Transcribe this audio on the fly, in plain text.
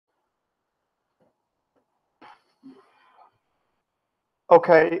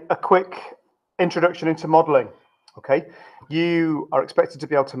Okay, a quick introduction into modeling. Okay, you are expected to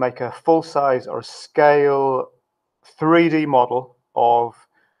be able to make a full size or a scale 3D model of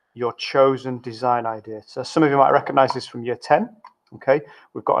your chosen design idea. So some of you might recognize this from year 10. Okay,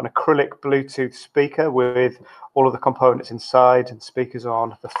 we've got an acrylic Bluetooth speaker with all of the components inside and speakers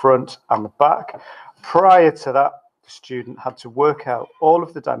on the front and the back. Prior to that, the student had to work out all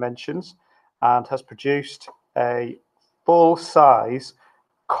of the dimensions and has produced a full size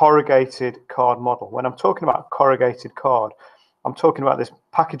corrugated card model. When I'm talking about corrugated card, I'm talking about this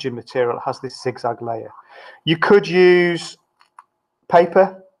packaging material that has this zigzag layer. You could use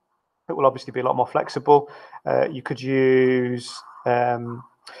paper. It will obviously be a lot more flexible. You could use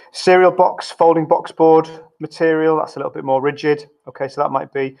cereal box, folding box board material. That's a little bit more rigid. Okay, so that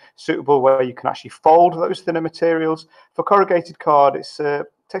might be suitable where you can actually fold those thinner materials. For corrugated card, it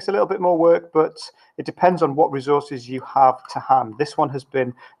takes a little bit more work, but it depends on what resources you have to hand. This one has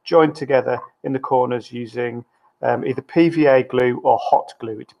been joined together in the corners using either PVA glue or hot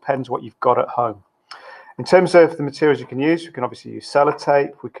glue. It depends what you've got at home. In terms of the materials you can use, we can obviously use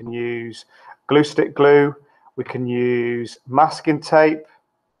sellotape, we can use glue stick glue, we can use masking tape.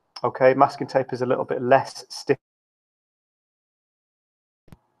 Okay, masking tape is a little bit less stiff.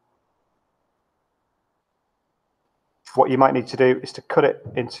 What you might need to do is to cut it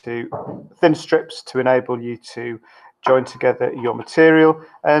into thin strips to enable you to join together your material.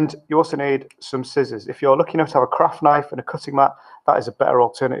 And you also need some scissors. If you're lucky enough to have a craft knife and a cutting mat, that is a better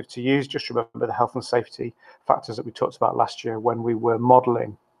alternative to use. Just remember the health and safety factors that we talked about last year when we were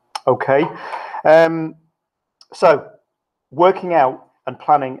modeling. Okay, so working out and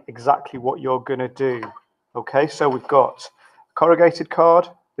planning exactly what you're going to do. Okay, so we've got corrugated card.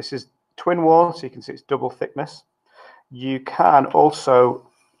 This is twin wall, so you can see it's double thickness. You can also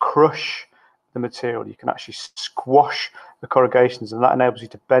crush the material. You can actually squash the corrugations, and that enables you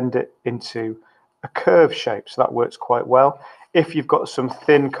to bend it into a curve shape. So that works quite well. If you've got some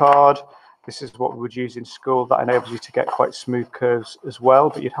thin card, this is what we would use in school. That enables you to get quite smooth curves as well,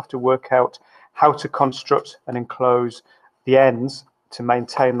 but you'd have to work out how to construct and enclose the ends to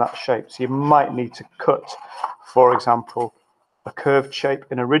maintain that shape. So you might need to cut, for example, a curved shape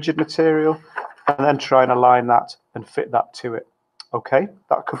in a rigid material and then try and align that and fit that to it. Okay,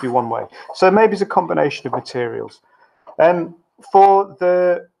 that could be one way. So maybe it's a combination of materials. For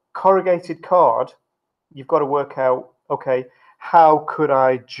the corrugated card, you've got to work out, okay, how could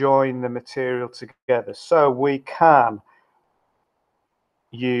I join the material together? So we can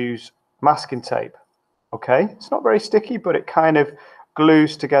use masking tape. Okay, it's not very sticky, but it kind of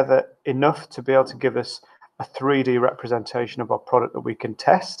glues together enough to be able to give us a 3D representation of our product that we can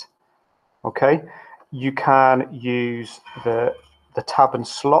test. Okay, you can use the tab and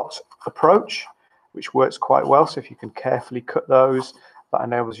slot approach, which works quite well. So if you can carefully cut those, that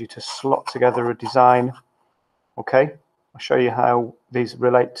enables you to slot together a design. Okay, I'll show you how these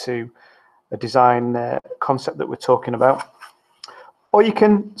relate to a design concept that we're talking about. Or you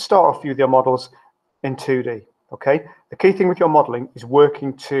can start off with your models in 2D. Okay, the key thing with your modeling is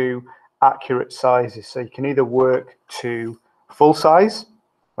working to accurate sizes. So you can either work to full size,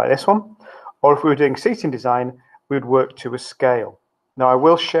 like this one, or if we were doing seating design, we would work to a scale. Now, I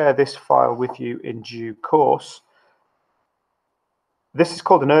will share this file with you in due course. This is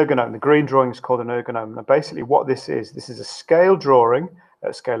called an ergonome. The green drawing is called an ergonome. Now, basically what this is a scale drawing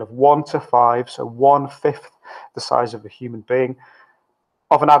at a scale of 1 to 5, so 1/5 the size of a human being,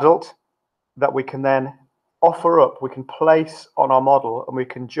 of an adult, that we can then offer up, we can place on our model, and we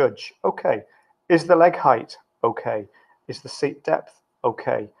can judge, okay, is the leg height okay? Is the seat depth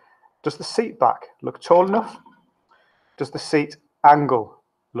okay? Does the seat back look tall enough? Does the seat angle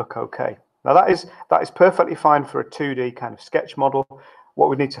look okay? Now that is perfectly fine for a 2D kind of sketch model. What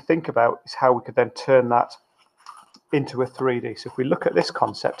we need to think about is how we could then turn that into a 3D. So if we look at this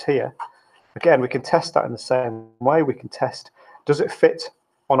concept here, again, we can test that in the same way. We can test, does it fit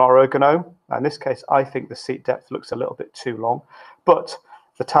on our ergonome? Now in this case, I think the seat depth looks a little bit too long, but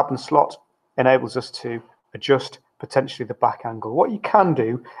the tab and slot enables us to adjust potentially the back angle. What you can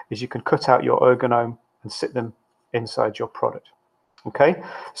do is you can cut out your ergonome and sit them inside your product. Okay,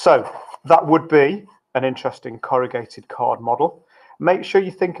 so that would be an interesting corrugated card model. Make sure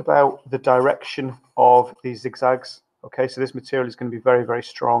you think about the direction of these zigzags. Okay, so this material is going to be very, very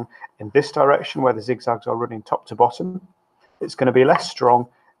strong in this direction where the zigzags are running top to bottom. It's going to be less strong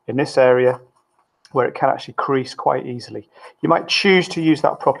in this area where it can actually crease quite easily. You might choose to use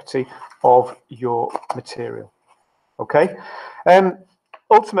that property of your material. Okay,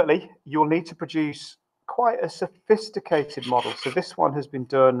 ultimately, you'll need to produce quite a sophisticated model. So this one has been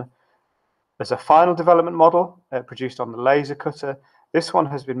done as a final development model produced on the laser cutter. This one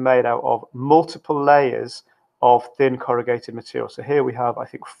has been made out of multiple layers of thin corrugated material. So here we have, I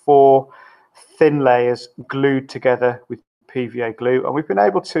think, 4 thin layers glued together with PVA glue, and we've been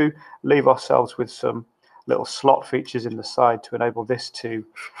able to leave ourselves with some little slot features in the side to enable this to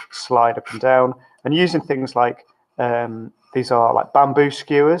slide up and down. And using things like these are like bamboo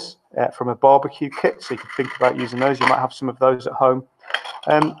skewers from a barbecue kit, so you can think about using those. You might have some of those at home,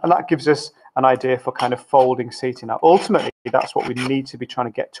 and that gives us an idea for kind of folding seating. Now, ultimately, that's what we need to be trying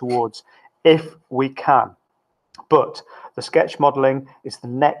to get towards if we can. But the sketch modeling is the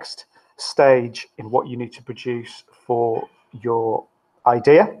next stage in what you need to produce for your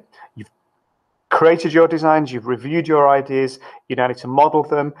idea. You've created your designs, you've reviewed your ideas, you now need to model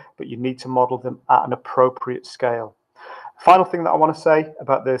them, but you need to model them at an appropriate scale. Final thing that I want to say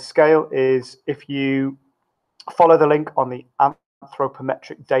about the scale is if you follow the link on the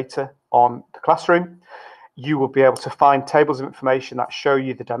anthropometric data on the classroom, you will be able to find tables of information that show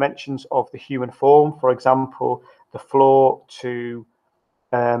you the dimensions of the human form. For example, the floor to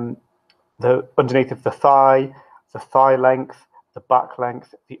the underneath of the thigh length, the back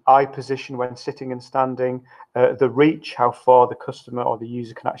length, the eye position when sitting and standing, the reach, how far the customer or the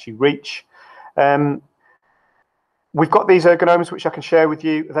user can actually reach. We've got these ergonomes which I can share with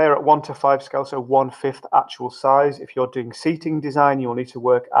you. They're at 1 to 5 scale, so 1/5 actual size. If you're doing seating design, you'll need to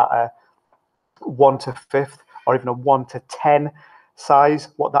work at a 1 to 5th or even a 1 to 10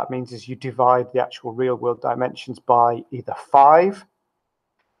 size. What that means is you divide the actual real world dimensions by either 5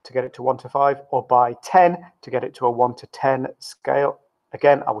 to get it to 1 to 5 or by 10 to get it to a 1 to 10 scale.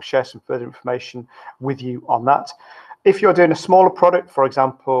 Again, I will share some further information with you on that. If you're doing a smaller product, for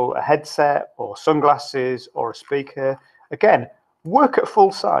example, a headset or sunglasses or a speaker, again, work at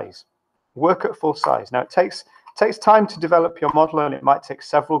full size. Work at full size. Now, it takes time to develop your model, and it might take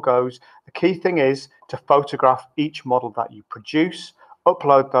several goes. The key thing is to photograph each model that you produce,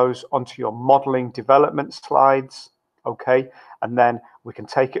 upload those onto your modeling development slides, okay? And then we can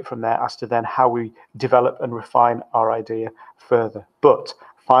take it from there as to then how we develop and refine our idea further. But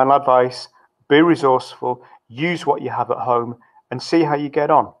final advice, be resourceful, use what you have at home, and see how you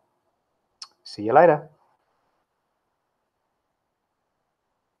get on. See you later.